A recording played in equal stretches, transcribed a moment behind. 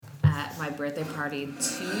my birthday party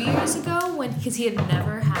 2 years ago because he had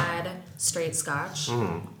never had straight scotch.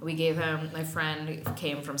 We gave him, my friend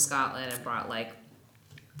came from Scotland and brought like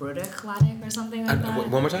Brudichlatic or something like that.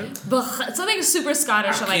 One more time? Something super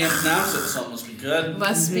Scottish. I can't pronounce it, so it must be good.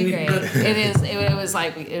 Must be great. It is. It was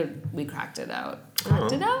like we cracked it out.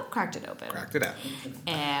 Cracked it open. Cracked it out.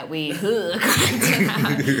 And we cracked it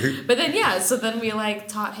out. But then so then we like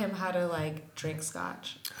taught him how to like drink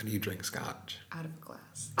scotch. How do you drink scotch? Out of a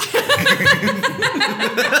glass.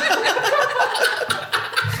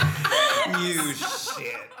 You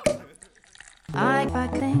shit. I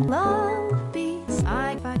fucking love beats.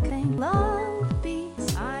 I fucking love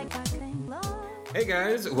beats. I fucking love. Hey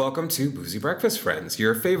guys, welcome to Boozy Breakfast Friends,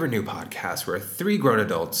 your favorite new podcast where three grown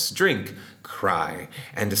adults drink, cry,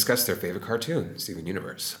 and discuss their favorite cartoon, Steven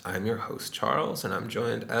Universe. I'm your host, Charles, and I'm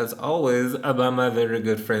joined, as always, by my very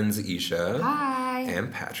good friends, Isha. Hi.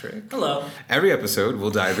 And Patrick. Hello. Every episode,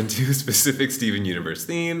 we'll dive into a specific Steven Universe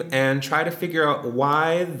theme and try to figure out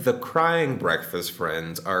why the crying breakfast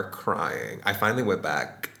friends are crying. I finally went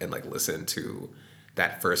back and listened to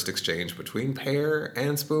that first exchange between Pear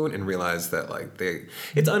and Spoon and realized that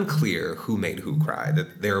it's unclear who made who cry.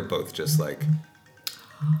 That they were both just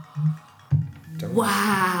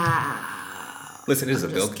Wow. Listen, it is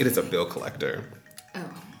a bill collector. Oh.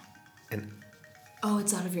 And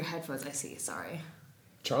It's out of your headphones. I see. Sorry.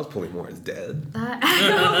 Charles Pullymore is dead.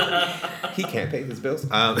 He can't pay his bills.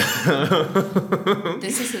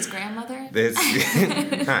 This is his grandmother.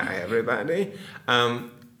 Hi everybody.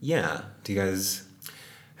 Yeah. Do you guys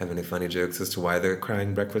have any funny jokes as to why their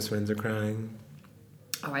crying breakfast friends are crying?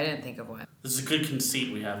 Oh, I didn't think of one. This is a good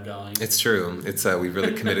conceit we have going. It's true. It's we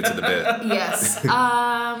really committed to the bit. Yes.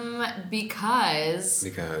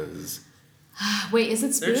 Because. Wait, is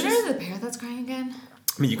it Spoon or the Pear that's crying again?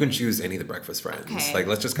 I mean, you can choose any of the breakfast friends. Okay.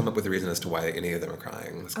 Let's just come up with a reason as to why any of them are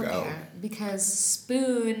crying. Let's go. Because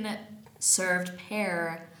Spoon served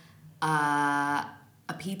Pear a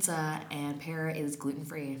pizza, and Pear is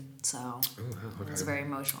gluten-free, so it was a very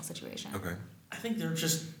emotional situation. Okay. I think they're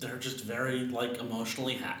just very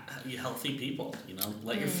emotionally healthy people. You know,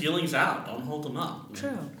 let your feelings out. Don't hold them up.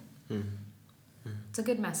 True. It's a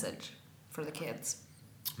good message for the kids.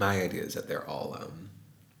 My idea is that they're all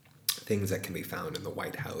things that can be found in the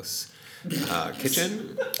White House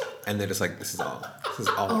kitchen, and they're just this is all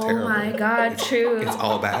terrible. Oh my God, true. It's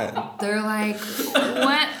all bad. They're like,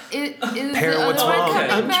 what is Pear, the what's other wrong? one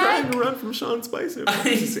coming I'm back? trying to run from Sean Spicer.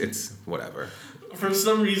 It's whatever. For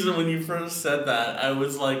some reason, when you first said that, I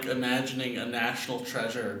was imagining a National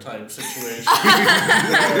Treasure type situation.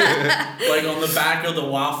 On the back of the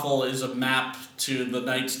waffle is a map to the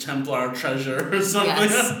Knights Templar treasure or something.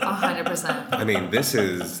 Yes, 100%. I mean, this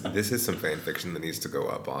is some fan fiction that needs to go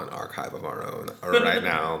up on Archive of Our Own. Right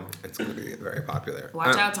now, it's going to be very popular.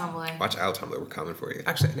 Watch out, Tumblr. Watch out, Tumblr. We're coming for you.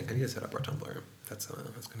 Actually, I need to set up our Tumblr. That's going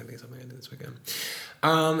to be something I do this weekend.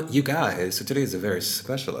 You guys, so today is a very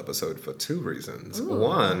special episode for two reasons. Ooh.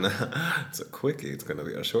 One, it's a quickie. It's going to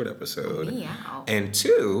be a short episode. Meow. And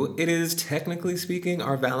two, it is technically speaking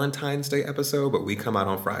our Valentine's Day episode, but we come out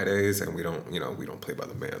on Fridays and we don't play by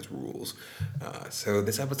the man's rules. So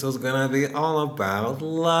this episode's gonna be all about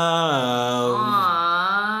love.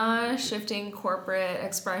 Aww, shifting corporate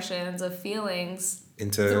expressions of feelings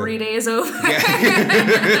Into 3 days over.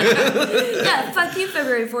 Yeah, fuck you,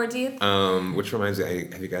 February 14th. Which reminds me,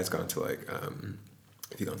 have you guys gone to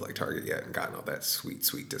have you gone to Target yet and gotten all that sweet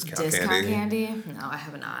discount candy? No, I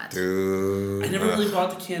have not. Dude. I never really bought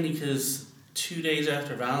the candy because 2 days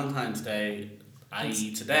after Valentine's Day,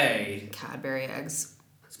 i.e. today, Cadbury eggs.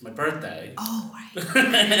 it's my birthday. Oh, right.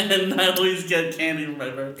 And I always get candy for my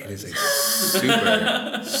birthday. It is a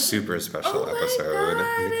super special episode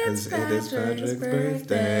because it is Patrick's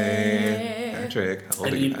birthday. Patrick, how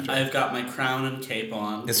old are you, Patrick? I've got my crown and cape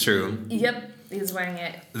on. It's true. Yep, he's wearing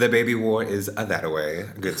it. The baby war is that-a-way,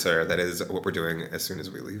 good sir. That is what we're doing as soon as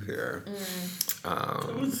we leave here.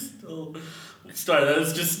 That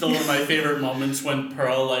was just still one of my favorite moments when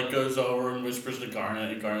Pearl goes over and whispers to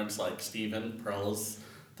Garnet, and Garnet's like, Steven, Pearl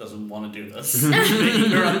doesn't want to do this.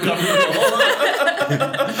 You're uncomfortable.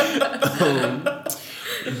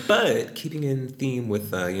 But keeping in theme with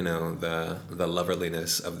the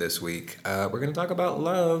loverliness of this week, we're going to talk about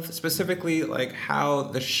love, specifically how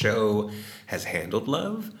the show has handled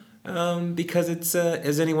love. Because it's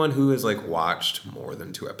as anyone who has watched more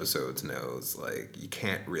than 2 episodes knows, you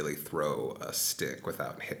can't really throw a stick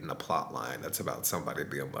without hitting a plot line that's about somebody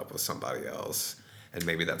being in love with somebody else, and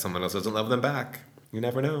maybe that someone else doesn't love them back. You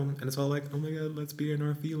never know, and it's all oh my God, let's be in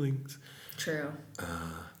our feelings. True.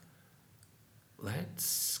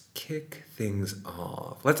 Let's kick things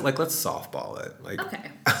off. Let's softball it.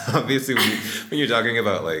 Okay. obviously when you're talking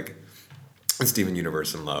about like Steven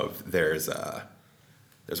Universe and love, there's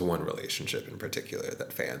one relationship in particular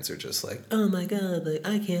that fans are just like, oh my god, like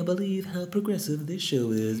I can't believe how progressive this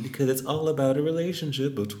show is because it's all about a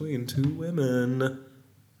relationship between two women.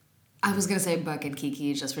 I was gonna say Buck and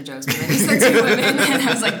Kiki just for jokes, but then you said two women, and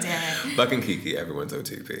I was like, damn it. Buck and Kiki, everyone's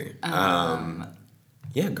OTP.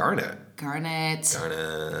 Yeah, Garnet.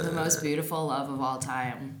 The most beautiful love of all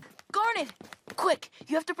time. Garnet! Quick,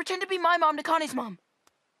 you have to pretend to be my mom to Connie's mom.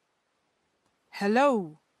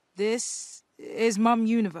 Hello, this is Mum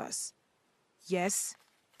Universe. Yes,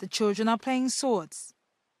 the children are playing swords.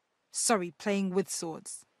 Sorry, playing with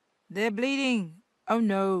swords. They're bleeding. Oh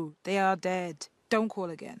no, they are dead. Don't call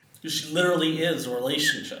again. She literally is a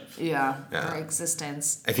relationship. Yeah. Her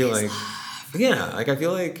existence. I feel like, I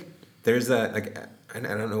feel like there's that, like, I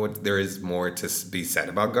don't know what there is more to be said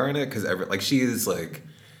about Garnet, because she is, like,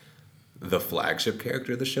 the flagship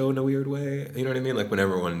character of the show in a weird way. You know what I mean? Like, when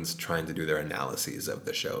everyone's trying to do their analyses of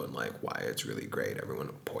the show and, like, why it's really great, everyone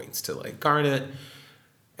points to, like, Garnet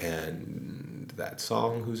and that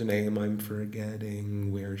song whose name I'm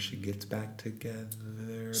forgetting, where she gets back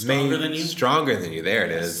together. Stronger Than You? Stronger Than You. There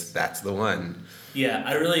it is. That's the one. Yeah,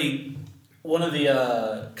 one of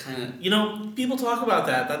the kind of, people talk about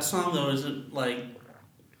that. That song, though, isn't, like,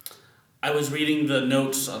 I was reading the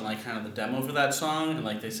notes on, like, kind of the demo for that song, and,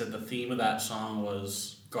 like, they said the theme of that song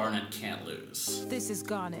was Garnet Can't Lose. This is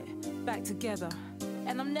Garnet, back together.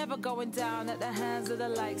 And I'm never going down at the hands of the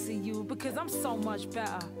likes of you because I'm so much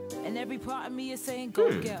better. And every part of me is saying,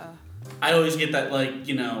 go get her. I always get that, like,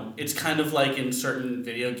 it's kind of like in certain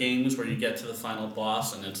video games where you get to the final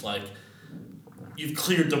boss and it's like, you've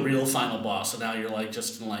cleared the real final boss, and now you're, like,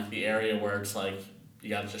 just in, like, the area where it's like, you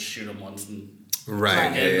gotta just shoot him once and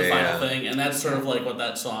right, get the final thing. And that's sort of like what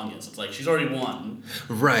that song is. It's like, she's already won.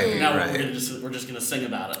 Right, now right. we're just gonna sing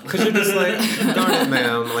about it. Because you're just like, darn it,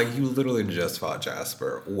 ma'am. Like, you literally just fought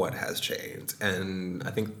Jasper. What has changed? And I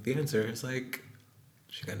think the answer is, like,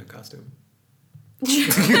 she got a costume. True.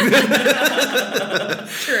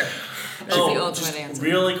 That's the ultimate answer.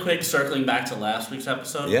 Really quick, circling back to last week's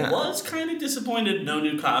episode, was kind of disappointed no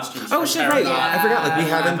new costumes. Oh, shit, right. Yeah. I forgot, like, we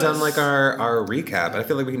haven't done, like, our recap. I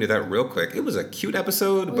feel like we can do that real quick. It was a cute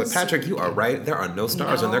episode, but Patrick, you are right. There are no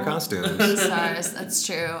stars on their costumes. Stars, that's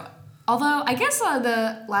true. Although, I guess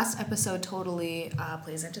the last episode totally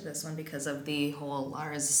plays into this one because of the whole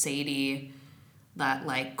Lars Sadie, that,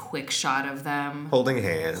 like, quick shot of them holding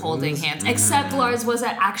hands. Mm-hmm. Except Lars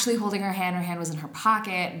wasn't actually holding her hand. Her hand was in her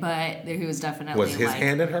pocket, but he was definitely, Was his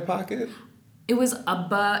hand in her pocket? It was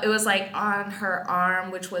above. It was, like, on her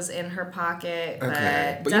arm, which was in her pocket.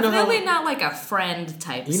 Okay. But definitely not like a friend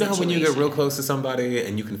type situation. You know how when you get real close to somebody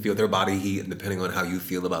and you can feel their body heat, and depending on how you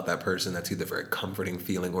feel about that person, that's either a very comforting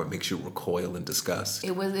feeling or it makes you recoil in disgust.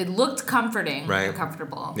 It looked comforting. Right. And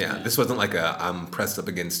comfortable. Yeah, this wasn't like I'm pressed up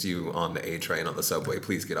against you on the A train on the subway,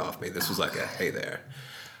 please get off me. This was like hey there,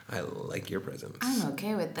 I like your presence. I'm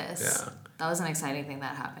okay with this. Yeah. That was an exciting thing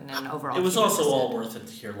that happened, and overall. It was also all worth it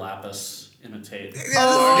to hear Lapis imitate.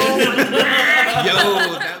 Oh. Yo,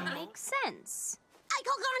 that Makes sense. I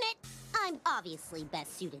call Garnet. I'm obviously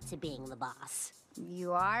best suited to being the boss.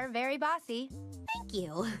 You are very bossy. Thank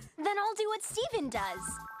you. Then I'll do what Steven does.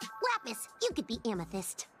 Lapis, you could be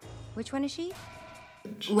Amethyst. Which one is she?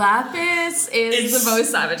 Lapis is the most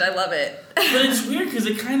savage. I love it. But it's weird because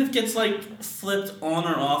it kind of gets, like, flipped on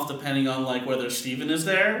or off depending on, like, whether Steven is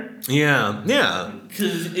there. Yeah.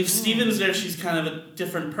 Because if Steven is there, she's kind of a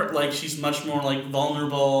different like, she's much more, like,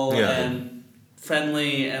 vulnerable and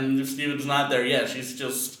friendly, and if Steven's not there, she's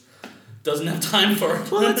just doesn't have time for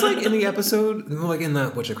it. Well, it's like in the episode, like in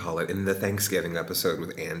the, in the Thanksgiving episode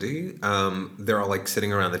with Andy, they're all, like,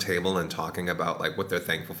 sitting around the table and talking about, like, what they're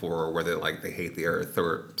thankful for or whether, like, they hate the earth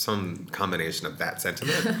or some combination of that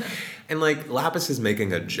sentiment. And, like, Lapis is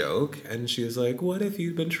making a joke and she's like, what if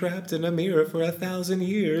you'd been trapped in a mirror for 1,000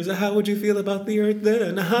 years? How would you feel about the earth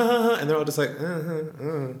then? And they're all just like,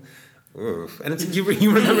 oof. And it's, you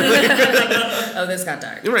remember, like, Oh, this got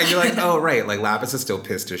dark. you're right. You're like, oh, right. Like, Lapis is still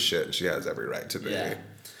pissed as shit and she has every right to be. Yeah.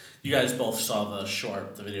 You guys both saw the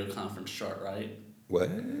video conference short, right? What?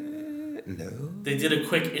 No. They did a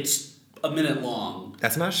quick, it's a minute long.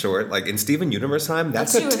 That's not short. Like, in Steven Universe time,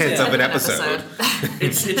 that's Let's a do a tenth of an episode.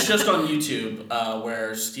 It's just on YouTube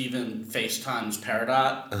where Steven FaceTimes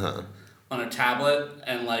Peridot. on a tablet,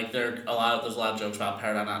 and like there's a lot of jokes about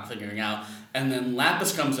Peridot not figuring out. And then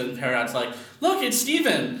Lapis comes in, and Peridot's like, "Look, it's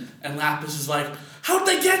Steven!" And Lapis is like, "How'd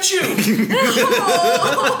they get you? Who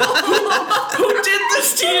did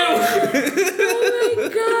this to you?" Oh my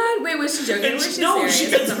god! Wait, was she joking? Was she serious?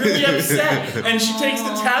 She gets really upset, and she takes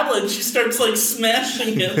the tablet and she starts like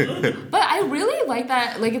smashing it. But I really like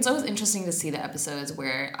that. Like, it's always interesting to see the episodes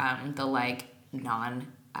where the like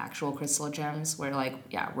non-actual crystal gems, where like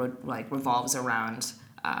revolves around.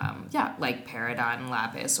 Like Peridot and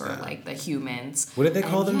Lapis, or like the humans. What did they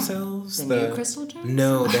call themselves? The new crystal gems?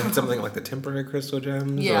 No, they had something like the temporary crystal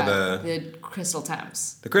gems? Yeah, or the crystal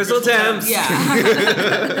temps. The crystal temps!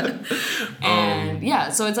 Yeah.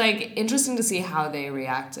 And so it's like interesting to see how they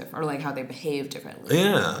react or like how they behave differently.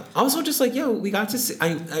 Yeah. Also just like, we got to see,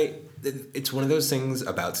 it's one of those things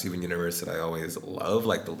about Steven Universe that I always love,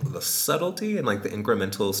 like the subtlety and like the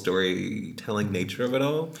incremental storytelling nature of it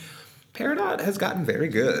all. Peridot has gotten very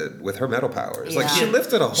good with her metal powers. Like, she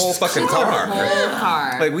lifted a whole fucking car.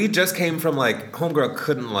 Like, we just came from, like, Homegirl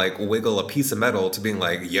couldn't, like, wiggle a piece of metal to being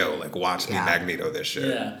like, yo, like, watch me Magneto this shit.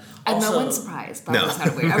 Yeah. And also, no one surprised. That was kind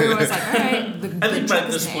of weird. Everyone was like, all right. I think by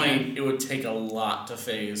this point, it would take a lot to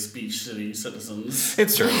phase Beach City citizens.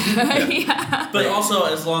 It's true. But also,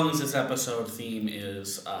 as long as this episode theme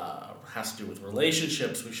is has to do with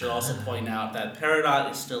relationships, we should also point out that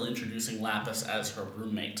Peridot is still introducing Lapis as her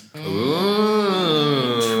roommate.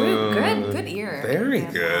 Ooh. True. Good ear. Very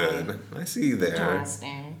good. I see you there.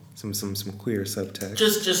 Interesting. Some queer subtext.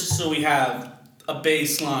 Just so we have a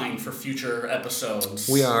baseline for future episodes.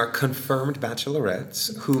 We are confirmed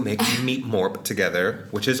bachelorettes who make meat morp together,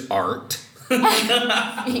 which is art.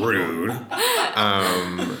 Rude.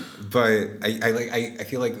 But I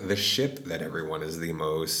feel like the ship that everyone is the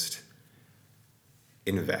most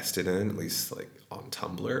invested in, at least like on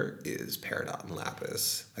Tumblr, is Peridot and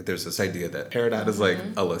Lapis. Like, there's this idea that Peridot is like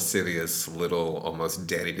a lascivious little, almost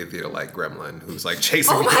Danny DeVito-like gremlin who's like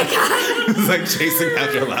chasing. Oh my god! Who's like chasing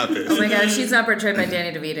after Lapis. Oh my god, she's not portrayed by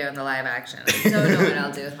Danny DeVito in the live action. I don't know what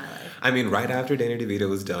I'll do with my life. I mean, right after Danny DeVito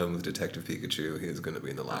was done with Detective Pikachu, he is going to be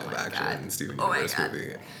in the live action Steven Universe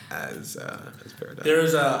movie as Peridot. There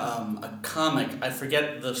is a comic, I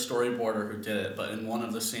forget the storyboarder who did it, but in one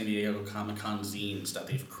of the San Diego Comic-Con zines that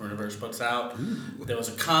the Crewniverse puts out, there was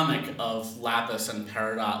a comic of Lapis and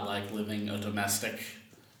Peridot like living a domestic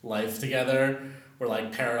life together, where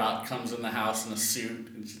like Peridot comes in the house in a suit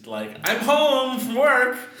and she's like, "I'm home from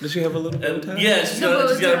work." Does she have a little bow tie? Yeah, she's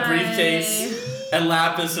got a briefcase. And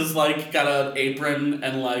Lapis is like got an apron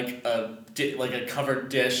and like a covered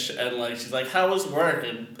dish, and like she's like, "How was work?"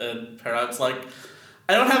 And Peridot's like,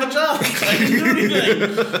 "I don't have a job. I can do anything."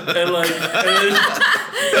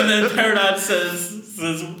 and then Peridot says,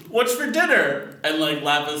 "What's for dinner?" And like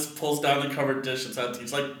Lapis pulls down the covered dish and says,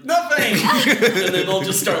 he's like, "Nothing." And they both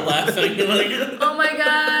just start laughing. Oh my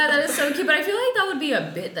god, that is so cute. But I feel like that would be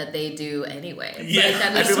a bit that they do anyway. Yeah. Like,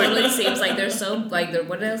 that just totally seems like they're so like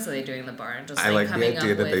what else are they doing in the bar? Just like coming up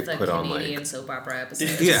with a Canadian soap opera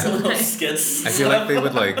episode. Yeah. Little skits. I feel like they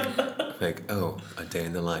would like, A Day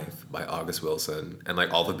in the Life by August Wilson, and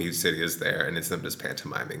like all the Beach City is there, and it's them just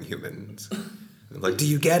pantomiming humans. Like, do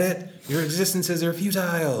you get it? Your existences are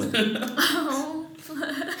futile.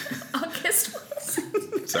 August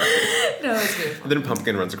Wilson. Sorry. No, it's beautiful. And then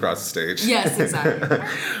Pumpkin runs across the stage. Yes, exactly.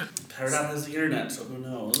 Peridot has the internet, so who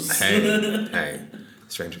knows? Hey,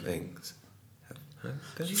 Stranger Things.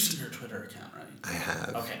 You've seen her Twitter account, right? I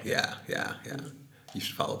have. Okay. Yeah. You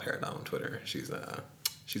should follow Peridot on Twitter. She's a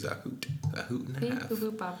hoot and a half. Boop,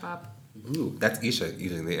 boop, bop, bop. Ooh, that's Isha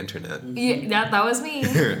using the internet. Yeah, that was me.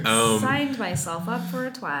 Signed myself up for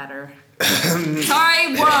a twatter.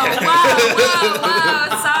 Sorry, whoa,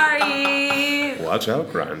 sorry. Watch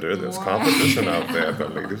out, Grindr. There's competition out there. The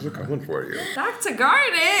ladies are coming for you. Back to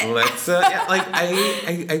Garnet. Let's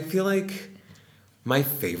I feel like my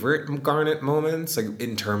favorite Garnet moments, like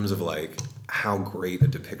in terms of like how great a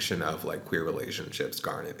depiction of like queer relationships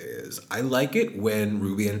Garnet is. I like it when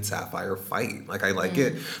Ruby and Sapphire fight. Like, I like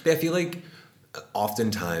it. I feel like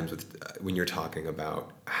oftentimes when you're talking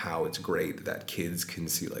about how it's great that kids can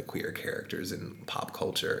see like queer characters in pop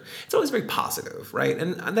culture, it's always very positive, right?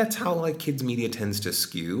 And that's how like kids media tends to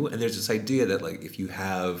skew. And there's this idea that like if you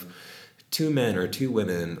have two men or two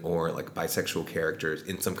women or like bisexual characters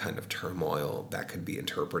in some kind of turmoil, that could be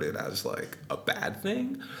interpreted as like a bad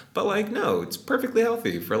thing. But like, no, it's perfectly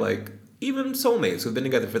healthy for like even soulmates who've been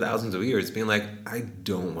together for thousands of years being like, I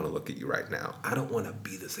don't want to look at you right now. I don't want to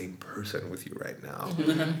be the same person with you right now.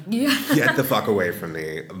 Yeah. Get the fuck away from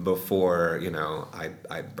me before,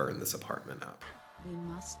 I burn this apartment up. We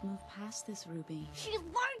must move past this, Ruby. She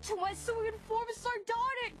lied to us so we would form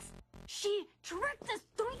sardonyx. She tricked us.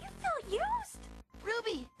 Don't you feel used?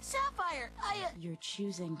 Ruby, Sapphire, You're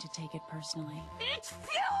choosing to take it personally. It's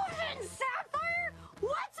fusion, Sapphire!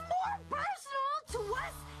 What's more personal to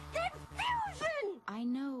us than fusion? I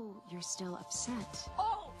know you're still upset.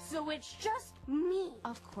 Oh, so it's just me.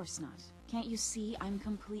 Of course not. Can't you see I'm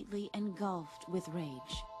completely engulfed with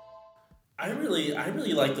rage? I really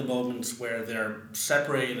like the moments where they're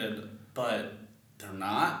separated, but they're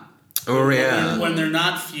not. Oh, yeah. When they're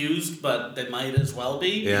not fused, but they might as well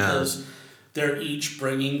be. Yeah. Because they're each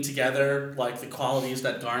bringing together, like, the qualities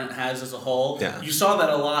that Garnet has as a whole. Yeah. You saw that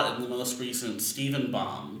a lot in the most recent Steven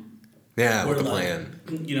Bomb. Yeah, with where, the like, plan.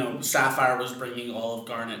 You know, Sapphire was bringing all of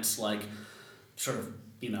Garnet's, like, sort of,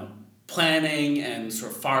 you know, planning and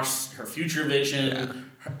sort of her future vision,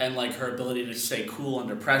 and, like, her ability to stay cool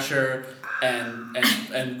under pressure,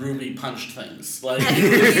 and Ruby punched things. Like,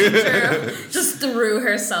 True. Just threw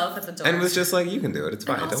herself at the door. And was just like, you can do it. It's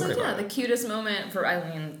fine. And also, Don't worry yeah, about the it. cutest moment for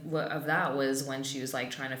Eileen of that was when she was like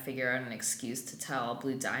trying to figure out an excuse to tell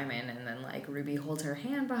Blue Diamond, and then like Ruby holds her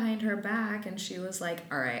hand behind her back, and she was like,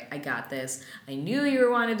 "All right, I got this. I knew you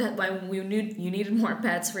needed more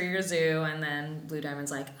pets for your zoo," and then Blue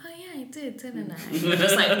Diamond's like, "Oh yeah, I did, didn't I?" And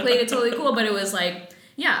just like played it totally cool, but it was like.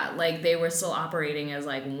 Yeah, like they were still operating as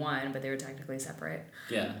like one, but they were technically separate.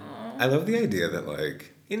 yeah. I love the idea that,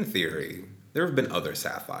 like, in theory, there have been other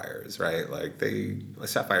sapphires, right? Like, a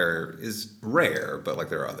sapphire is rare, but, like,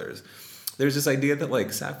 there are others. There's this idea that,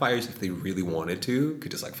 like, sapphires, if they really wanted to,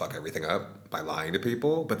 could just, like, fuck everything up by lying to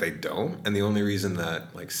people, but they don't. And the only reason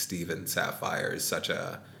that, like, Steven Sapphire is such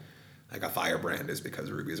a firebrand is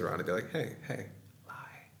because Ruby's around to be like, hey, lie.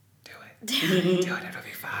 Do it. Do it, it'll be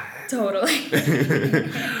fine. Totally.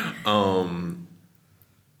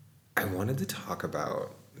 I wanted to talk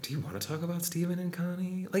about. Do you want to talk about Steven and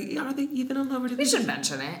Connie? Like, are they even in love? We should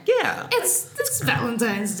mention it. Yeah. It's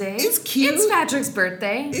Valentine's Day. It's cute. It's Patrick's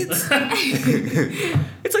birthday. It's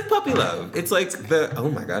it's like puppy love. It's like oh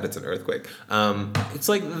my god, it's an earthquake. It's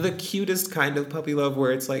like the cutest kind of puppy love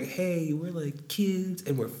where it's like, hey, we're like kids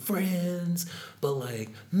and we're friends, but like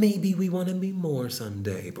maybe we want to be more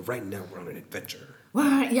someday. But right now we're on an adventure.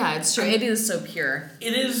 Well, yeah, it's true. It is so pure.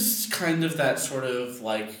 It is kind of that sort of,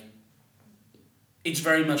 like, it's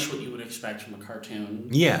very much what you would expect from a cartoon.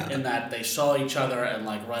 Yeah. In that they saw each other and,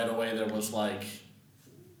 like, right away there was, like,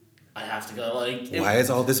 I have to go, like... Why is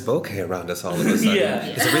all this bokeh around us all of a sudden? Yeah.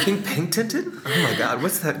 Is everything pink tinted? Oh my god,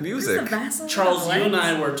 what's that music? Charles, you and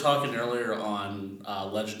I were talking earlier on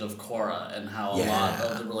Legend of Korra and how a lot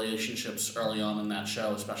of the relationships early on in that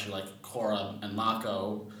show, especially, like, Korra and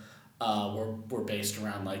Mako... were based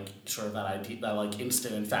around like sort of that idea, that like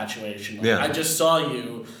instant infatuation. Like, I just saw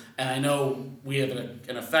you, and I know we have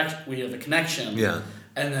an effect. We have a connection. Yeah.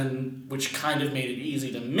 And then, which kind of made it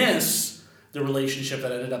easy to miss the relationship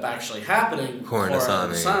that ended up actually happening. Korra and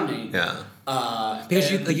Asami. Yeah.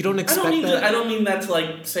 Because you don't expect that. I don't mean that to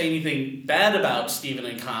like say anything bad about Steven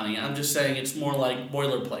and Connie. I'm just saying it's more like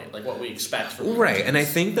boilerplate, like what we expect from right. And I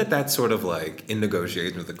think that that's sort of like in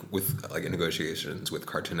negotiations with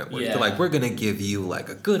Cartoon Network. They're like, we're gonna give you like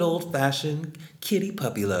a good old fashioned kitty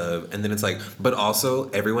puppy love, and then it's like, but also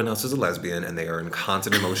everyone else is a lesbian and they are in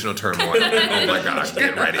constant emotional turmoil. Oh my gosh,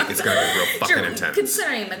 get ready, it's gonna be real fucking intense.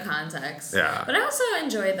 Considering the context. Yeah. But I also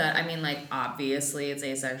enjoyed that. I mean, like obviously it's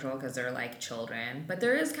asexual because they're like children, but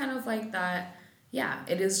there is kind of like that. Yeah,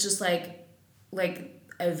 it is just like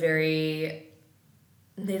a very.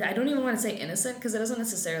 I don't even want to say innocent because it doesn't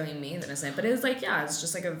necessarily mean innocent, but it's like, yeah, it's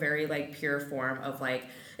just like a very like pure form of like,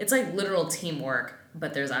 it's like literal teamwork,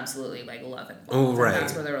 but there's absolutely like love involved. Oh, right. And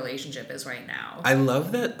that's where the relationship is right now. I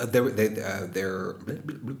love that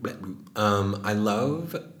I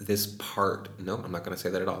love this part. No, I'm not going to say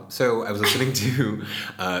that at all. So I was listening to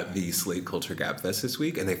the Slate Culture Gap Fest this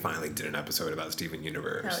week, and they finally did an episode about Steven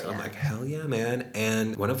Universe. Hell yeah. I'm like, hell yeah, man.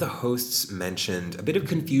 And one of the hosts mentioned a bit of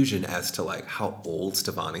confusion as to like how old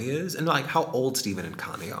Stevonnie is and like how old Steven and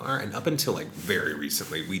Connie are. And up until like very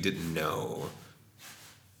recently, we didn't know.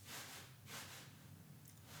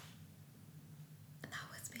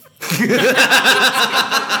 I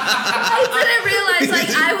didn't realize,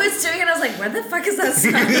 like, I was doing it, I was like, where the fuck is that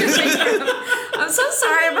sound coming from? I'm so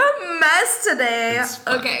sorry, I'm a mess today. It's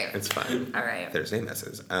fine. Okay. It's fine. All right. There's no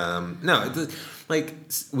messes. No, like,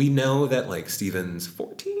 we know that, like, Steven's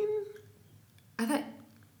 14? I thought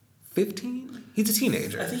 15? He's a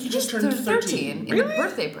teenager. I think he just turned 13. in the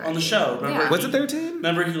birthday party. On the show, remember? Yeah. Was it 13?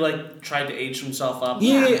 Remember he like tried to age himself up?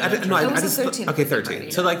 Yeah, It was a 13 okay, birthday 13.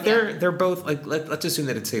 party. So like Yeah. they're both like let's assume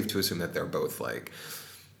that it's safe to assume that they're both like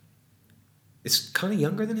is Connie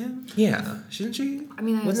younger than him? Yeah, shouldn't she? I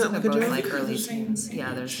mean, I Wasn't assume that they're like a both joke? like early the same teens. Yeah,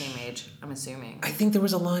 age. they're the same age. I'm assuming. I think there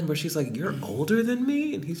was a line where she's like, "You're older than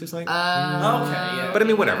me," and he's just like, Okay, yeah. But I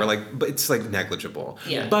mean, whatever. Like, but it's like negligible.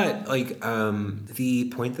 Yeah. But like,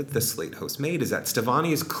 the point that the Slate host made is that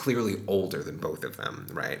Stevonnie is clearly older than both of them,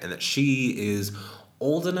 right? And that she is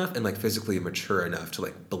old enough and like physically mature enough to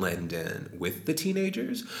like blend in with the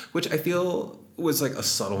teenagers, which I feel was like a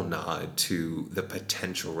subtle nod to the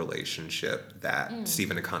potential relationship that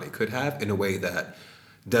Stephen and Connie could have in a way that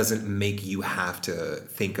doesn't make you have to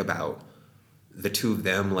think about the two of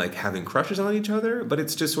them like having crushes on each other, but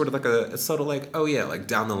it's just sort of like a subtle like, oh yeah, like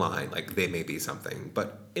down the line, like they may be something,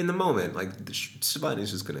 but in the moment, like Stevonnie is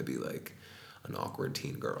just gonna be like an awkward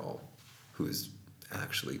teen girl who's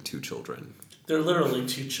actually two children. They're literally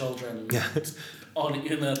two children. Yeah.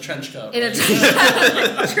 In a trench coat. In a true.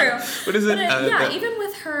 What is it? Yeah, even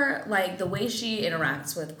with her, like the way she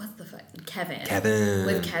interacts with Kevin.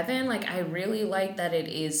 With Kevin, like I really like that it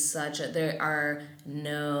is there are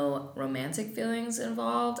no romantic feelings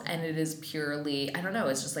involved, and it is purely, I don't know,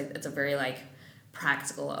 it's just like it's a very like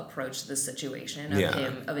practical approach to the situation of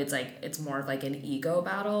him. It's more of like an ego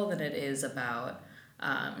battle than it is about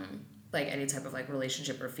like any type of like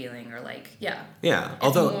relationship or feeling or like Yeah.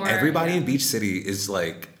 Although more, everybody in Beach City is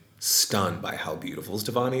like stunned by how beautiful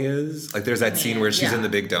Stevonnie is. Like there's that scene where she's in the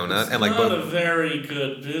big donut and like Not both a very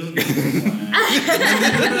good business plan.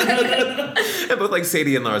 and both like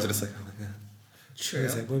Sadie and Lars are just like, oh my god. True.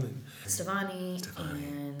 She's like woman. Stevonnie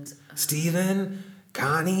and Steven,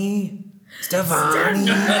 Connie, Stevonnie.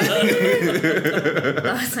 that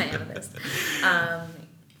was my amethyst.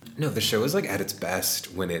 No, the show is like at its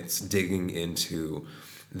best when it's digging into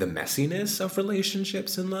the messiness of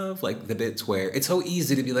relationships and love, like the bits where it's so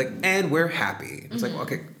easy to be like, and we're happy. It's like,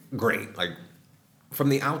 okay, great. Like from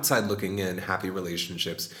the outside looking in, happy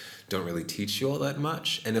relationships don't really teach you all that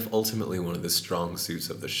much. And if ultimately one of the strong suits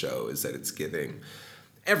of the show is that it's giving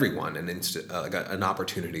everyone an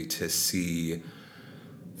opportunity to see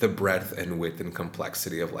the breadth and width and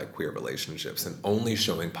complexity of like queer relationships, and only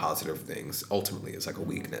showing positive things ultimately is like a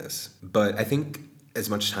weakness. But I think as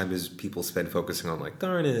much time as people spend focusing on like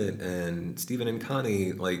Garnet and Stephen and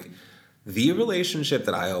Connie, like the relationship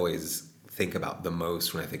that I always think about the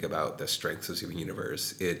most when I think about the strengths of Steven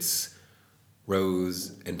Universe, it's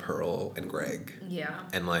Rose and Pearl and Greg. Yeah.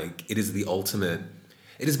 And like it is the ultimate.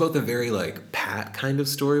 It is both a very like pat kind of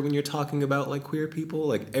story when you're talking about like queer people.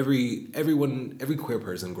 Like every queer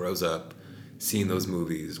person grows up seeing those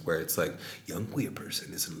movies where it's like young queer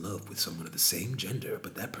person is in love with someone of the same gender,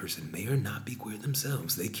 but that person may or not be queer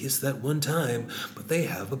themselves. They kiss that one time, but they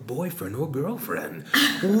have a boyfriend or girlfriend.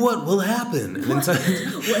 What will happen? And then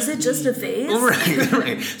Was it just a phase?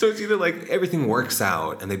 Right. So it's either like everything works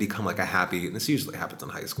out and they become like a happy, and this usually happens in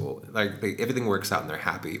high school, like everything works out and they're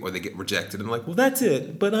happy, or they get rejected and like, well, that's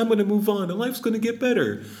it, but I'm going to move on and life's going to get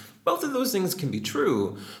better. Both of those things can be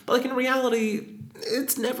true, but like in reality,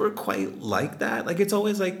 it's never quite like that. Like it's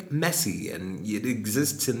always like messy, and it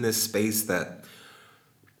exists in this space that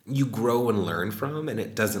you grow and learn from, and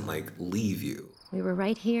it doesn't like leave you. We were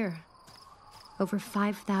right here, over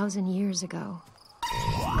 5,000 years ago.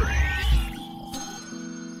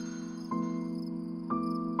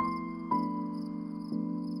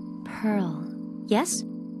 Pearl. Yes?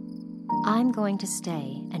 I'm going to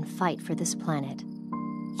stay and fight for this planet.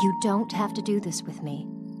 You don't have to do this with me.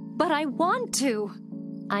 But I want to!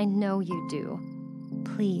 I know you do.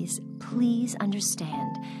 Please, please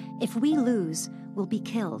understand. If we lose, we'll be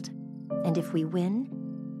killed. And if we win,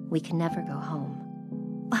 we can never go home.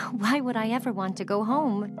 Why would I ever want to go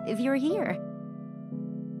home if you're here?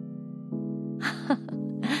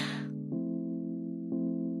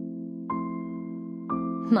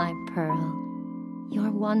 My Pearl,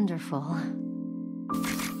 you're wonderful.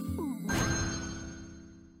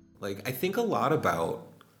 Like, I think a lot about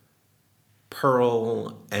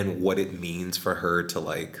Pearl and what it means for her to,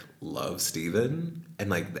 like, love Steven.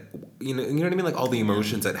 And, like, you know what I mean? Like, all the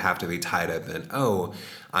emotions that have to be tied up in, oh,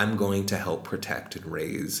 I'm going to help protect and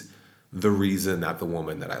raise the reason that the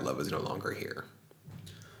woman that I love is no longer here.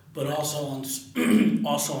 But also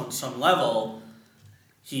on some level,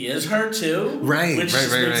 he is her too. Right, which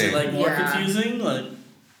just makes it like more confusing. Like,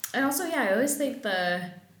 and also, I always think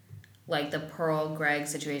the Pearl Greg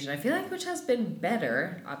situation, I feel like which has been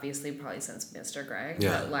better, obviously probably since Mr. Greg.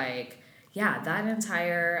 Yeah. But like, that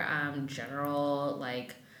entire general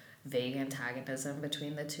like vague antagonism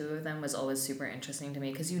between the two of them was always super interesting to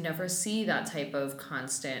me, because you never see that type of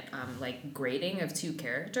constant like grading of two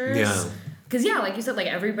characters. Yeah. Because like you said, like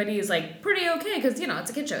everybody is like pretty okay, because it's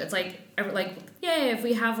a kid show. It's like if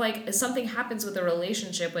we have like if something happens with a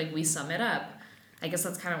relationship, like we sum it up. I guess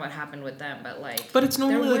that's kind of what happened with them, but like. But it's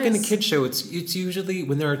normally like in a kid show. It's usually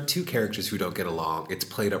when there are two characters who don't get along, it's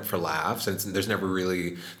played up for laughs, and there's never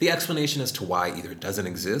really the explanation as to why either it doesn't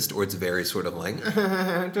exist or it's very sort of like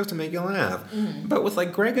just to make you laugh. Mm-hmm. But with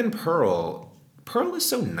like Greg and Pearl is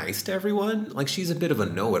so nice to everyone. Like she's a bit of a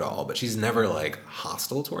know-it-all, but she's never like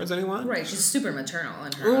hostile towards anyone. Right, she's super maternal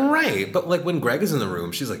in her. Right, but like when Greg is in the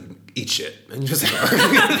room, she's like, eat shit, and just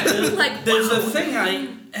like there's a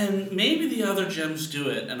thing and maybe the other gems do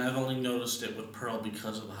it, and I've only noticed it with Pearl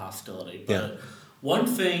because of the hostility. But one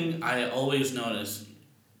thing I always notice,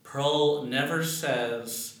 Pearl never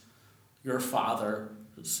says your father,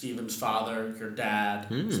 Steven's father, your dad,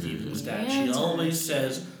 Steven's dad. She always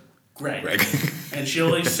says Greg. And she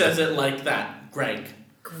always says it like that, Greg.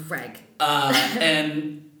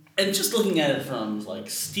 And just looking at it from like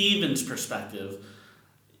Steven's perspective,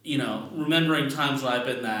 you know, remembering times when I've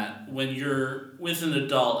been that when you're with an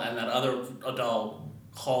adult and that other adult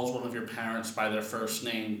calls one of your parents by their first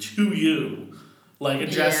name to you, like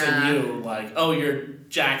addressing you, like, oh, you're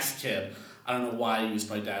Jack's kid. I don't know why I used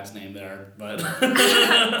my dad's name there, but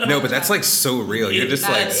no, but that's like so real. You're just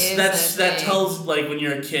that tells like when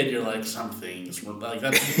you're a kid, you're like something's like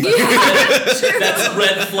that's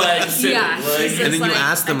red flag city. Yeah, like, and then you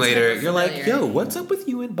ask them later, you're like, yo, what's up with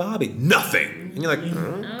you and Bobby? Nothing. And you're like,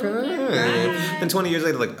 okay. Then 20 years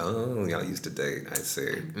later, like, oh, y'all used to date. I see.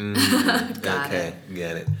 Okay,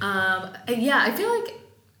 get it. Yeah, I feel like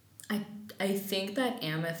I think that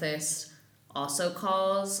Amethyst also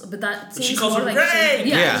calls, but that seems she calls more her like Greg.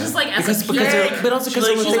 just like as a peer. But also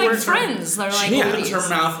because she's like friends. They're like she opens her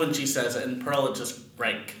mouth when she says it, and Pearl it's just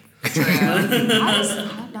Greg.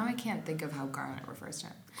 Now I can't think of how Garnet refers to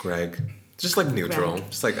him. Greg, just like neutral,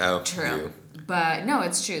 just like true. You. But no,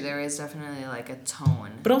 it's true. There is definitely like a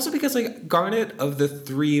tone. But also because like Garnet of the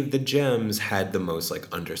three of the gems had the most like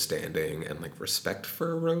understanding and like respect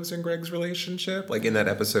for Rose and Greg's relationship. Like in that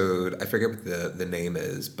episode, I forget what the name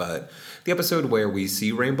is, but the episode where we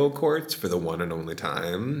see Rainbow Courts for the one and only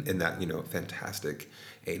time in that, you know, fantastic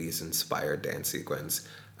 80s inspired dance sequence.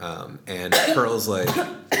 And Pearl's like,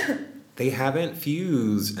 they haven't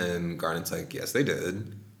fused, and Garnet's like, yes, they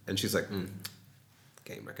did. And she's like,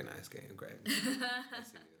 game recognized, game, Greg.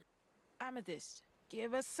 Amethyst,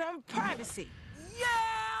 give us some privacy.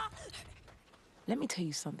 Yeah! Let me tell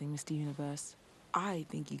you something, Mr. Universe. I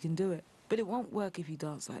think you can do it, but it won't work if you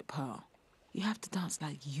dance like Pearl. You have to dance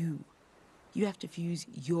like you. You have to fuse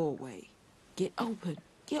your way. Get open,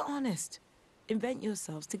 get honest. Invent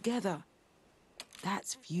yourselves together.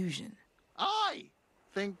 That's fusion. I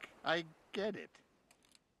think I get it.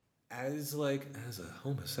 As a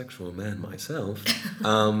homosexual man myself,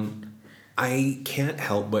 I can't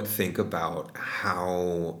help but think about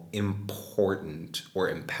how important or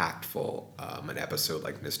impactful an episode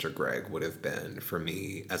like Mr. Greg would have been for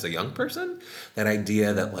me as a young person. That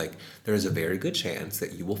idea that like there's a very good chance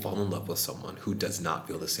that you will fall in love with someone who does not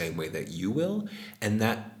feel the same way that you will, and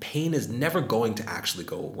that pain is never going to actually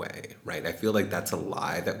go away, right? I feel like that's a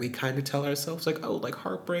lie that we kind of tell ourselves, like, oh, like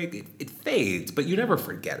heartbreak, it fades, but you never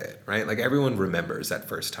forget it, right? Like everyone remembers that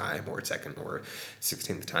first time or second or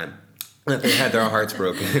 16th time that they had their hearts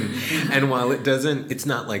broken. And while it's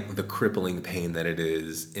not like the crippling pain that it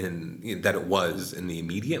was in the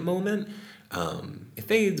immediate moment, it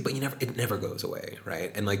fades, but it never goes away,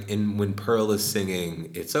 right? And like when Pearl is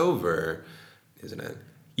singing It's Over, isn't it?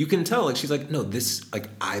 You can tell, like, she's like, no, this, like,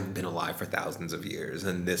 I've been alive for thousands of years,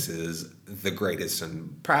 and this is the greatest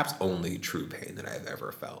and perhaps only true pain that I've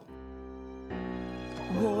ever felt.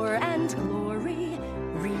 War and glory,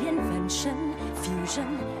 reinvention,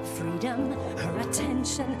 fusion, freedom, her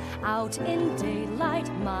attention, out in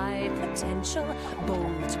daylight, my potential,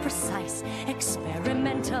 bold, precise,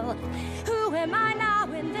 experimental. Who am I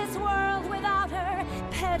now in this world without her?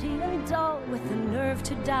 Petty and dull, with the nerve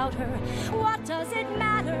to doubt her. What does it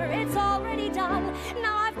matter? It's already done.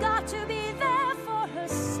 Now I've got to be there for her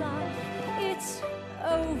son. It's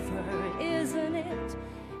over, isn't it?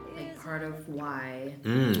 Part of why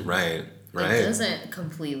right it doesn't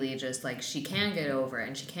completely just like she can get over it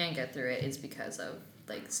and she can get through it is because of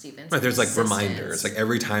like Steven's right. There's like reminders, like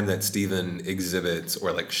every time that Steven exhibits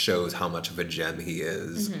or like shows how much of a gem he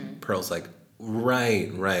is, Pearl's like,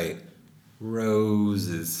 right, Rose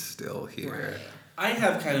is still here. Right. I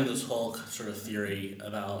have kind of this whole sort of theory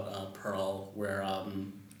about Pearl where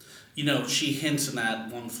you know, she hints in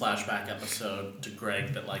that one flashback episode to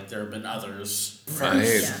Greg that like there have been others.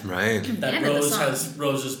 Right. That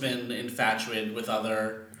Rose has been infatuated with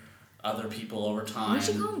other people over time. What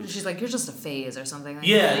did she call him? She's like, you're just a phase or something like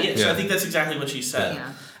that. Yeah. So I think that's exactly what she said.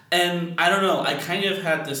 Yeah. And I don't know, I kind of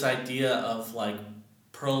had this idea of, like,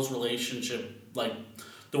 Pearl's relationship, like,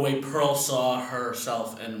 the way Pearl saw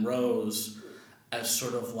herself and Rose as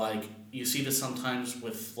sort of, like, you see this sometimes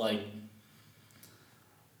with, like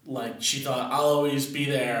she thought, I'll always be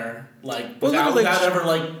there, like, without ever,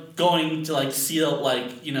 like, going to, like, seal,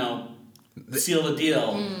 like, you know, seal the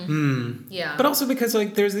deal. Yeah. But also because,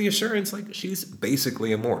 like, there's the assurance, like, she's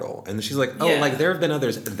basically immortal. And she's like, oh, like, there have been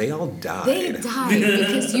others. They all died. They died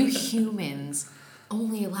because you humans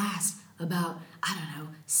only last about, I don't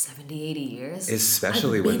know, 70, 80 years.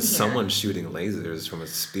 Especially I've when been here. someone's shooting lasers from a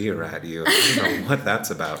spear at you. I don't know what that's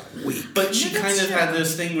about. Weak. But she kind of had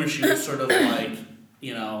this thing where she was sort of like,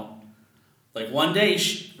 you know, like one day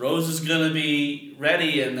Rose is going to be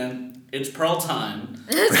ready and then it's Pearl time.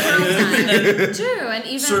 It's Pearl time. True. And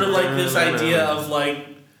even sort of like this idea of like,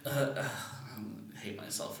 I hate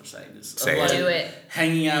myself for saying this. Say of like Do it.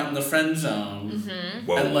 hanging out in the friend zone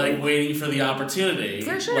and like waiting for the opportunity.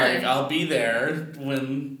 For sure. Like I'll be there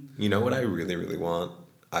when... You know what I really, really want?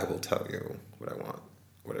 I will tell you what I want.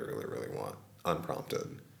 What I really, really want.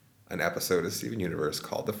 Unprompted. An episode of Steven Universe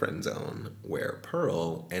called The Friend Zone, where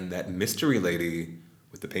Pearl and that mystery lady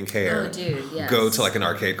with the pink hair go to like an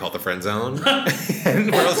arcade called The Friend Zone.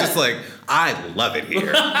 And Pearl's just like, I love it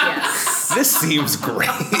here. Yes. This seems great.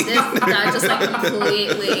 Not just like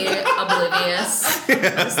completely oblivious.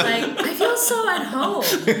 Just like, I feel so at home.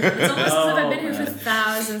 It's almost as if I've been here for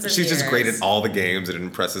thousands of years. She's just great at all the games. It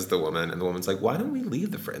impresses the woman. And the woman's like, why don't we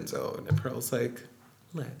leave the friend zone? And Pearl's like,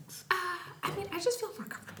 let's. I mean, I just feel more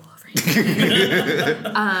comfortable over here.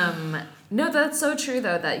 No, that's so true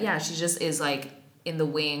though, that yeah, she just is like in the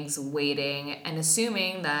wings waiting and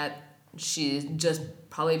assuming that she's just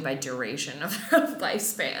probably by duration of her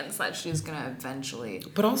lifespans that she's gonna eventually.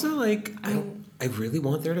 But also like I really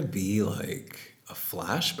want there to be like a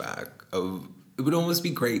flashback of, it would almost be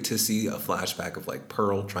great to see a flashback of like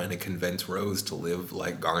Pearl trying to convince Rose to live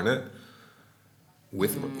like Garnet.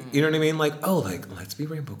 With, you know what I mean? Like, oh, like, let's be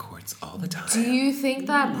Rainbow Quartz all the time. Do you think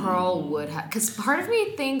that Pearl would have... Because part of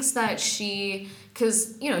me thinks that she...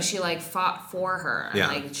 Because, you know, she, like, fought for her. And,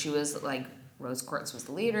 like, she was, like, Rose Quartz was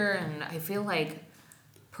the leader. And I feel like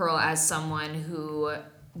Pearl, as someone who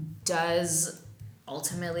does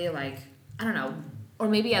ultimately, like, I don't know... Or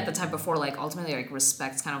maybe at the time before, like, ultimately, like,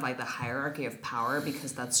 respects kind of, like, the hierarchy of power.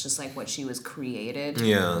 Because that's just, like, what she was created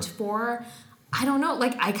for. I don't know,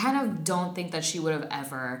 like, I kind of don't think that she would have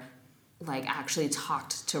ever, like, actually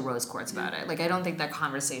talked to Rose Quartz about it. Like, I don't think that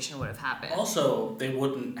conversation would have happened. Also, they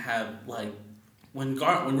wouldn't have, like, when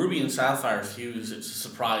Ruby and Sapphire fuse, it's a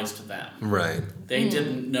surprise to them. Right. They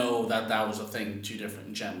didn't know that that was a thing, two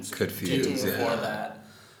different gems could fuse before that.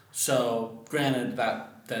 So, granted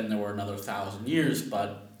that then there were another 1,000 years,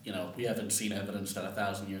 but, you know, we haven't seen evidence that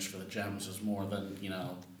 1,000 years for the gems is more than, you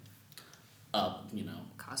know,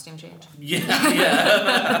 costume change.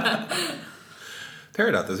 Yeah.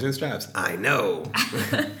 Peridot, those new straps. I know.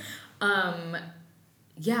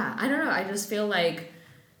 Yeah, I don't know. I just feel like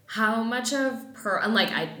how much of Pearl, and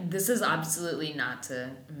like this is absolutely not to.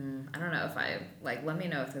 I don't know if I like. Let me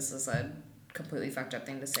know if this is a completely fucked up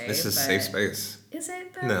thing to say. This is safe space. Is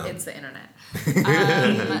it though? No. It's the internet.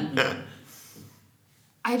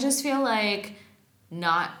 I just feel like,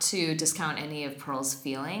 not to discount any of Pearl's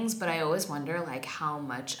feelings, but I always wonder like how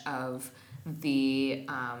much of the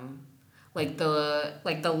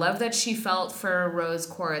the love that she felt for Rose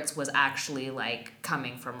Quartz was actually like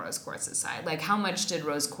coming from Rose Quartz's side. Like how much did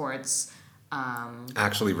Rose Quartz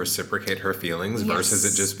actually reciprocate her feelings versus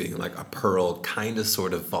it just being like a Pearl kind of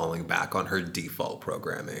sort of falling back on her default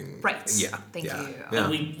programming. Right. Yeah. Thank you. Yeah.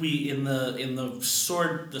 And we in the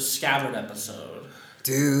Sword the Scabbard episode.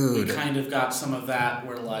 Dude. We kind of got some of that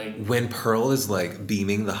where like... When Pearl is like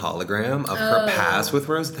beaming the hologram of her past with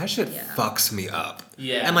Rose, that shit fucks me up.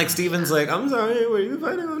 Yeah. And like Steven's like, I'm sorry, were you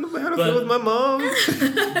fighting on the battlefield with my mom?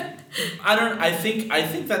 I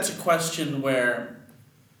think that's a question where...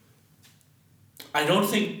 I don't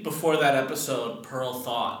think before that episode Pearl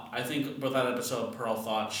thought. I think before that episode Pearl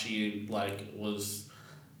thought she like was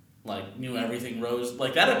like knew everything Rose...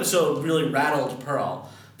 Like that episode really rattled Pearl.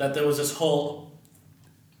 That there was this whole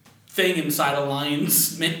thing inside a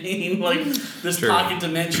lion's mane, like this pocket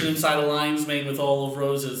dimension inside a lion's mane with all of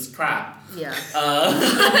Rose's crap. Yeah.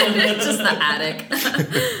 Just the attic.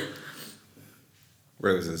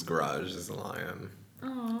 Rose's garage is a lion.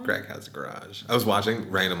 Aww. Greg has a garage. I was watching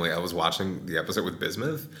the episode with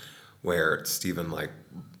Bismuth where Steven like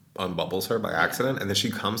unbubbles her by accident, and then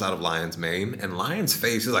she comes out of Lion's mane, and Lion's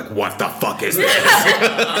face is like, what the fuck is this?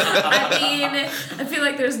 I mean, I feel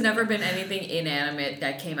like there's never been anything inanimate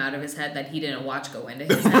that came out of his head that he didn't watch go into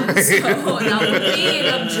his head. So that would be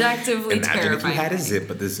objectively Imagine terrifying. if you had a zip,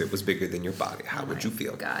 but the zip was bigger than your body. How would you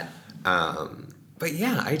feel? God. But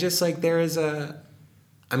yeah, I just like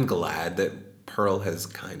I'm glad that Pearl has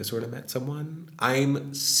kind of sort of met someone.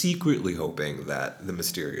 I'm secretly hoping that the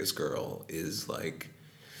mysterious girl is like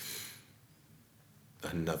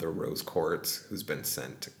another Rose Quartz who's been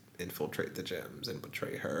sent to infiltrate the gems and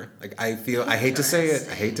betray her. Like I hate to say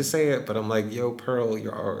it, but I'm like, yo, Pearl,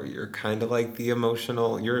 you're kind of like the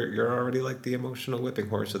emotional. You're already like the emotional whipping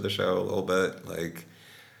horse of the show a little bit. Like,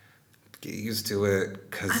 get used to it,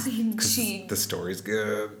 because the story's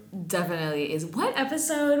good. Definitely is. What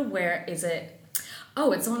episode? Where is it?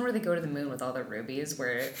 Oh, it's the one where they go to the moon with all the rubies,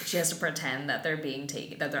 where she has to pretend that they're being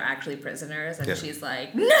taken, that they're actually prisoners, and she's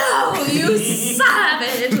like, "No, you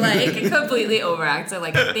savage!" Like, completely overacts it.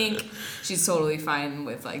 Like, I think she's totally fine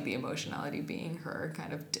with like the emotionality being her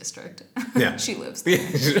kind of district. Yeah, she lives there.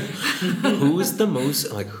 Who is the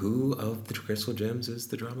most like? Who of the crystal gems is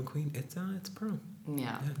the drama queen? It's Pearl.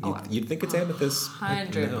 Yeah. You'd think it's Amethyst.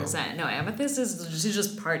 100%. No, Amethyst she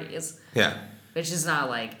just parties. Yeah. But she's not,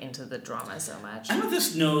 like, into the drama so much.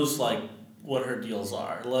 Amethyst knows, like, what her deals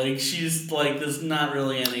are. Like, she's, like, there's not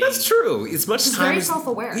really any... That's true. She's very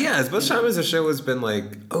self-aware. Yeah, as much time as the show has been like,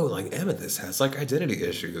 oh, like, Amethyst has, like, identity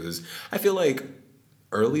issues. I feel like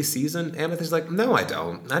early season, Amethyst like, no, I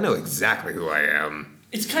don't. I know exactly who I am.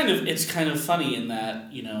 It's kind of funny in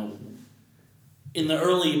that, you know, in the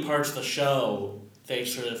early parts of the show, they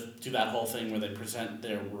sort of do that whole thing where they present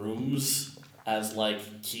their rooms as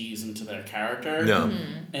like keys into their character. No.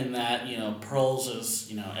 And that, you know, Pearl's is,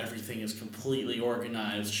 you know, everything is completely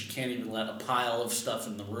organized. She can't even let a pile of stuff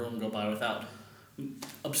in the room go by without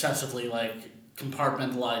obsessively like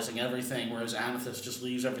compartmentalizing everything, whereas Amethyst just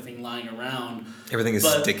leaves everything lying around. Everything is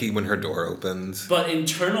sticky when her door opens. But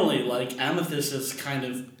internally, like, Amethyst is kind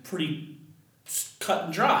of pretty cut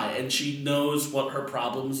and dry, and she knows what her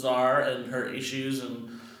problems are and her issues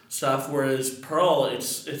and stuff, whereas Pearl,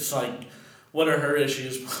 it's like, what are her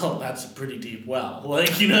issues? Well, that's a pretty deep well.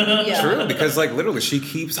 Like, you know? Yeah. True, because, like, literally, she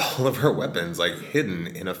keeps all of her weapons, like, hidden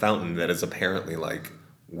in a fountain that is apparently, like,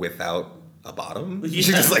 without a bottom. Yeah.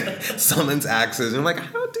 She just, like, summons axes, and I'm like,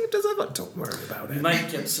 how deep does that go? Don't worry about it. We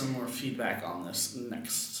might get some more feedback on this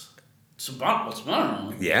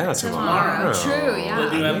tomorrow. Yeah, tomorrow. True, yeah.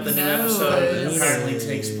 The new episode apparently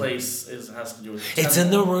takes place, has to do with the temple. It's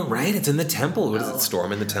in the room, right? It's in the temple. What is it,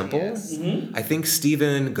 Storm in the Temple? Yes. Mm-hmm. I think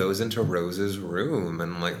Steven goes into Rose's room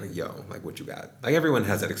and I'm like, yo, like, what you got? Like, everyone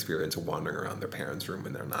has that experience of wandering around their parents' room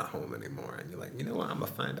when they're not home anymore. And you're like, you know what? I'm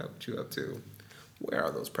going to find out what you're up to. Where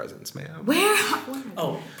are those presents, ma'am? Where?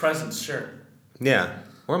 Oh, presents, sure. Yeah.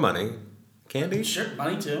 Or money. Candy? Sure,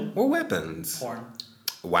 money too. Or weapons. Porn.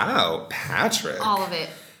 Wow, Patrick. All of it.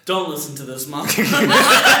 Don't listen to this, Mom.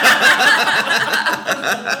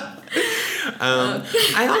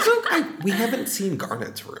 We haven't seen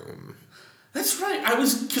Garnet's room. That's right. I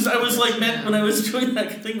was when I was doing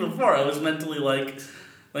that thing before, I was mentally like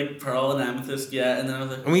Pearl and Amethyst, yeah, and then I was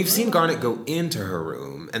like... And we've seen Garnet go into her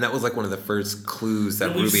room, and that was like one of the first clues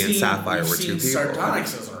that Ruby and Sapphire were two people.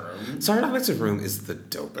 Sardonyx's room. Sardonyx's room is the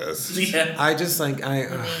dopest. Yeah. I just like, You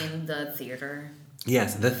mean the theater?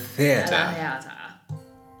 Yes, the theater.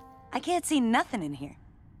 I can't see nothing in here.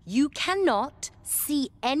 You cannot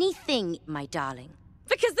see anything, my darling,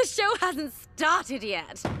 because the show hasn't started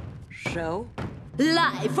yet. Show?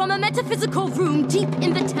 Live from a metaphysical room deep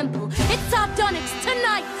in the temple, it's Sardonyx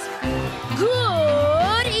tonight.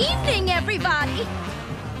 Good evening, everybody.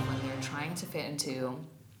 When they're trying to fit into,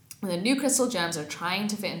 when the new crystal gems are trying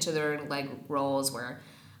to fit into their like roles, where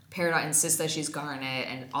Peridot insists that she's Garnet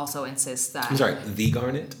and also insists that... I'm sorry, the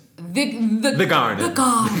Garnet? The Garnet. The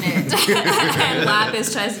Garnet. And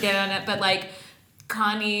Lapis tries to get on it, but like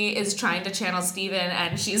Connie is trying to channel Steven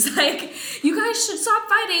and she's like, you guys should stop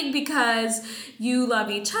fighting because you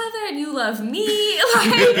love each other and you love me.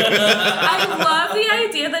 Like, I love the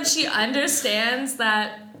idea that she understands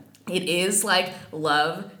that it is like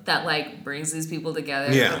love that like brings these people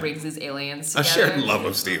together, that brings these aliens together. A shared love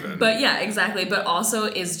of Steven. But yeah, exactly. But also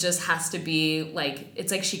has to be like,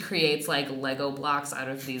 it's like she creates like Lego blocks out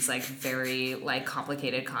of these like very like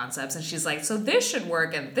complicated concepts. And she's like, so this should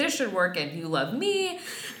work and this should work and you love me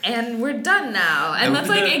and we're done now. And that's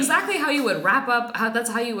like exactly how you would wrap up, that's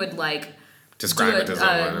how you would like describe it to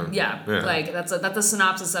someone. Yeah, like that's a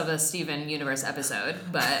synopsis of a Steven Universe episode,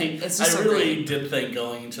 but it's just I really did think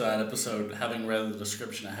going into that episode, having read the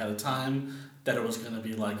description ahead of time, that it was going to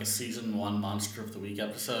be like a season 1 Monster of the Week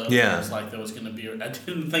episode. Yeah. It was like there was going to be... I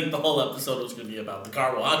didn't think the whole episode was going to be about the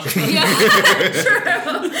car wash. Yeah, true.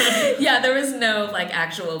 Yeah, there was no, like,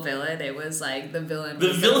 actual villain. It was, like, the villain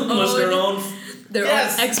was their own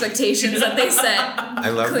expectations that they set. I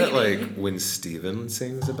love cleaning. that, like, when Steven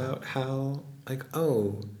sings about how, like,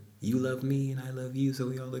 oh, you love me and I love you, so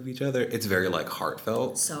we all love each other. It's very, like,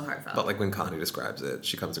 heartfelt. So heartfelt. But, like, when Connie describes it,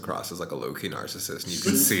 she comes across as, like, a low-key narcissist, and you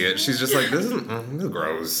can see it. She's just like, this is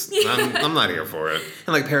gross. I'm not here for it.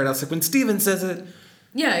 And, like, Paradox, like, when Steven says it,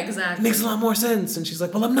 yeah, exactly. it makes a lot more sense. And she's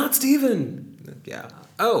like, well, I'm not Steven. Yeah.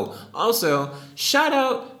 Oh, also, shout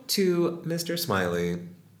out to Mr. Smiley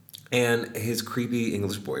and his creepy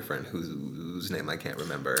English boyfriend, whose name I can't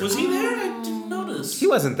remember. Was he there? I didn't notice. He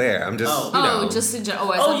wasn't there. I'm just, you know. Just in general.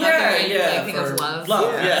 I thought that they think of love.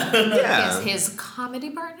 Yeah. His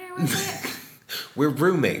comedy partner, was it? We're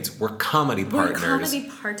roommates. We're comedy partners. We're comedy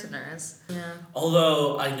partners. Yeah.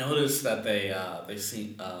 Although I noticed that they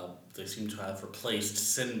seem to have replaced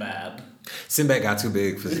Sinbad. Sinbad got too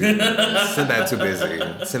big for Sinbad too busy.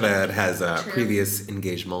 Sinbad has previous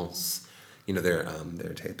engagements. You know,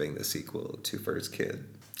 they're taping the sequel to First Kid.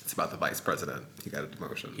 It's about the vice president. He got a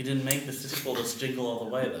demotion. He didn't make the sequel to Jingle All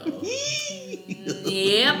the Way, though.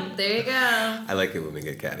 Yep, there you go. I like it when we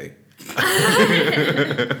get catty.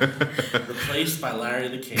 Replaced by Larry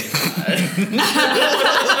the Cable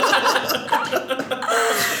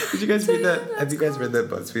Did you guys read that? Have you guys read that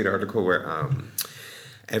BuzzFeed article where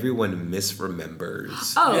everyone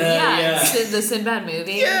misremembers? Oh yeah. The Sinbad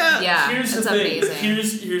movie. Yeah, Here's it's the thing.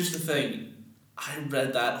 amazing. Here's the thing. I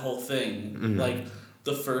read that whole thing, like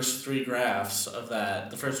the first 3 paragraphs of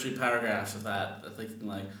that, thinking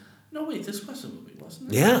like, no wait, this was a movie,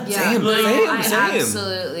 wasn't it? Yeah, same. I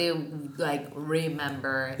absolutely like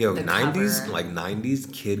remember. Yo, the 90s cover. like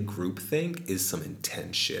 90s kid groupthink is some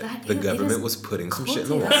intense shit. The It government is was putting some shit in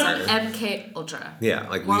the culty. water. That's like MK Ultra. Yeah,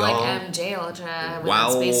 like more we like all. MJ Ultra. With Wow,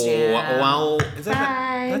 Space Jam. wow. Is that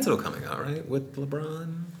Bye. that's still coming out, right? With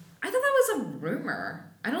LeBron. I thought that was a rumor.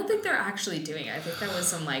 I don't think they're actually doing it. I think that was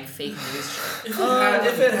some like fake news shit.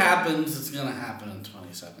 If it happens, it's gonna happen in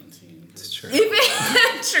 2017. It's true.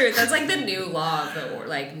 True. That's like the new law,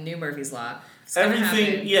 like new Murphy's Law.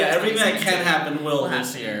 Everything that can happen will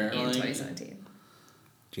this year. In 2017.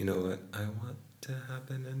 Do you know what I want to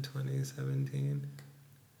happen in 2017?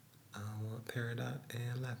 I want Peridot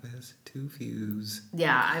and Lapis to fuse.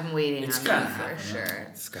 Yeah, I'm waiting It's on gotta that for happen. sure.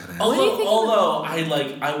 It's gotta happen. Although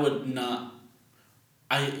I would not.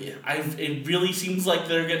 It really seems like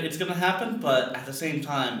it's gonna happen, but at the same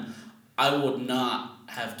time, I would not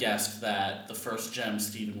have guessed that the first gem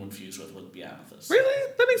Steven would fuse with would be Amethyst.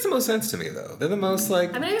 Really? That makes the most sense to me, though. They're the most, like...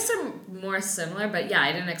 I mean, I guess they're more similar, but yeah,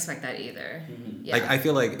 I didn't expect that either. Mm-hmm. Yeah. Like, I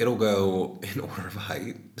feel like it'll go in order of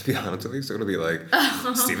height, to be honest with you. So it'll be like,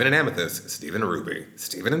 Steven and Amethyst, Steven and Ruby,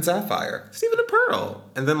 Steven and Sapphire, Steven and Pearl.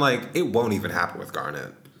 And then, like, it won't even happen with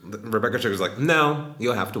Garnet. Rebecca Sugar's like, no,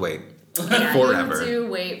 you'll have to wait. Yeah, Forever. you have to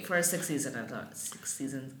wait for 6 seasons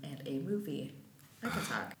and a movie. I can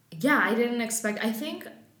talk. Yeah, I didn't expect... I think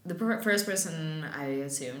the first person I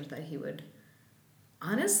assumed that he would...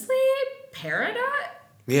 Honestly, Peridot?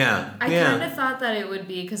 Yeah. I kind of thought that it would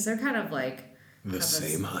be... Because they're kind of like... The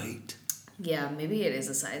same height. Yeah, maybe it is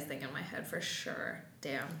a size thing in my head for sure.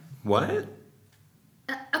 Damn. What?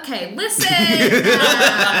 Okay, listen! Hey,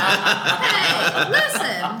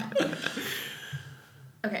 listen!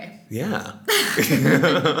 Okay. Yeah.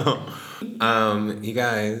 You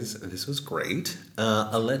guys, this was great.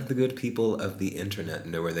 Let the good people of the internet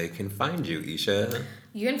know where they can find you, Isha.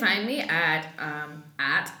 You can find me at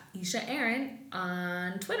Isha Aaron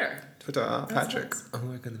on Twitter. Patrick.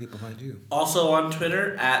 Where can the people find you? Also on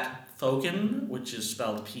Twitter at Thogan, which is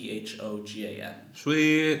spelled Phogan.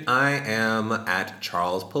 Sweet. I am at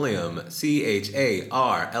Charles Pulliam.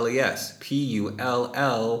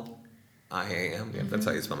 CharlesPulliam. Yeah, that's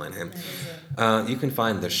how you spell my name. You can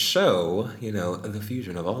find the show, the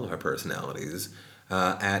fusion of all of our personalities,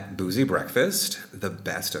 at Boozy Breakfast, the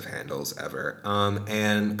best of handles ever.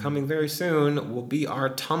 And coming very soon will be our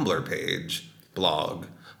Tumblr page, blog,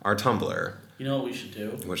 our Tumblr. You know what we should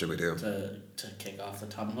do? What should we do? To kick off the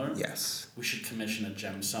Tumblr? Yes. We should commission a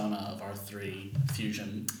gemsona of our 3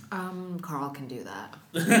 fusion. Carl can do that.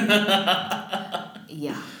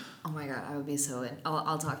 Yeah. Oh my god, I would be so in.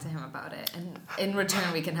 I'll talk to him about it. And in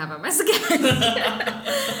return, we can have him as a guest.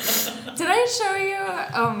 Did I show you?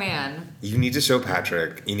 Oh man. You need to show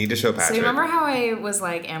Patrick. So you remember how I was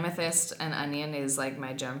like Amethyst and Onion is like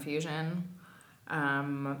my gem fusion?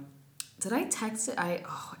 Did I text it?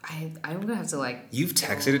 I'm gonna have to like. You've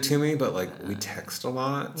texted it to me, but like we text a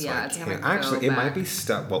lot. So Yeah, I it's can't. gonna go Actually, it might back. be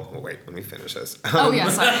stuck. Well, wait. Let me finish this. Oh yeah,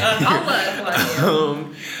 sorry. I'll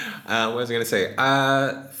look. What was I gonna say?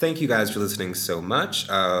 Thank you guys for listening so much.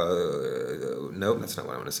 Nope, that's not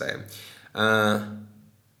what I want to say.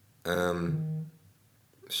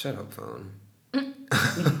 Shut up, phone.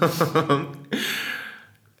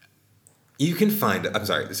 You can find. I'm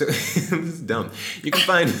sorry. So this is dumb. You can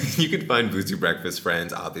find Boozy Breakfast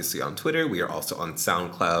Friends obviously on Twitter. We are also on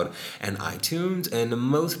SoundCloud and iTunes and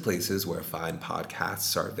most places where fine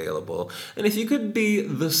podcasts are available. And if you could be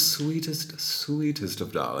the sweetest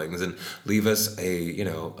of darlings and leave us a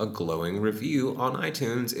glowing review on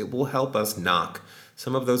iTunes, it will help us knock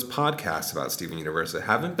some of those podcasts about Steven Universe that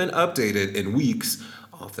haven't been updated in weeks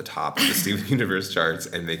off the top of the Steven Universe charts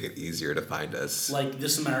and make it easier to find us. Like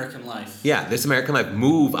This American Life. Yeah, This American Life.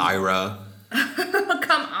 Move, Ira.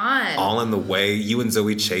 Come on. All in the way. You and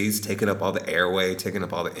Zoe Chase taking up all the airway, taking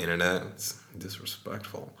up all the internet. It's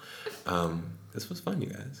disrespectful. This was fun, you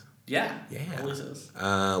guys. Yeah. Yeah. Always is.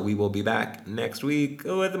 We will be back next week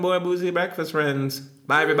with more Boozy Breakfast Friends.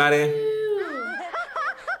 Bye, everybody.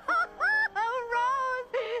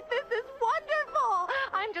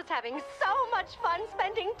 Having so much fun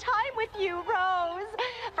spending time with you, Rose.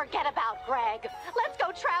 Forget about Greg. Let's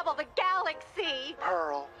go travel the galaxy.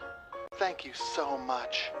 Pearl, thank you so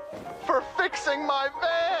much for fixing my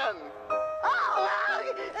van. Oh,